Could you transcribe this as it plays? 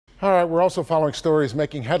All right, we're also following stories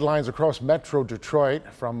making headlines across Metro Detroit,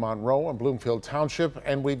 from Monroe and Bloomfield Township,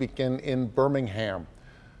 and we begin in Birmingham.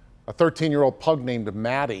 A 13-year-old pug named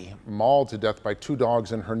Maddie mauled to death by two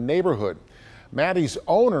dogs in her neighborhood. Maddie's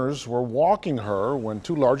owners were walking her when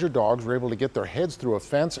two larger dogs were able to get their heads through a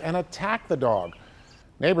fence and attack the dog.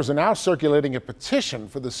 Neighbors are now circulating a petition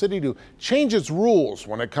for the city to change its rules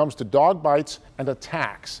when it comes to dog bites and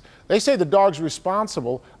attacks. They say the dogs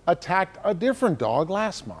responsible attacked a different dog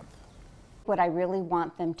last month. What I really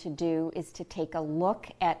want them to do is to take a look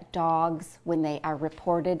at dogs when they are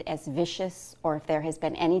reported as vicious, or if there has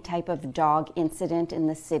been any type of dog incident in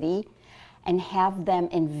the city, and have them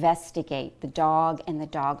investigate the dog and the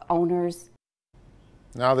dog owners.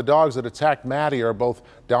 Now, the dogs that attacked Maddie are both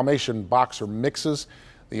Dalmatian boxer mixes.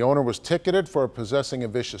 The owner was ticketed for possessing a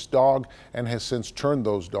vicious dog and has since turned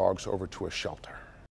those dogs over to a shelter.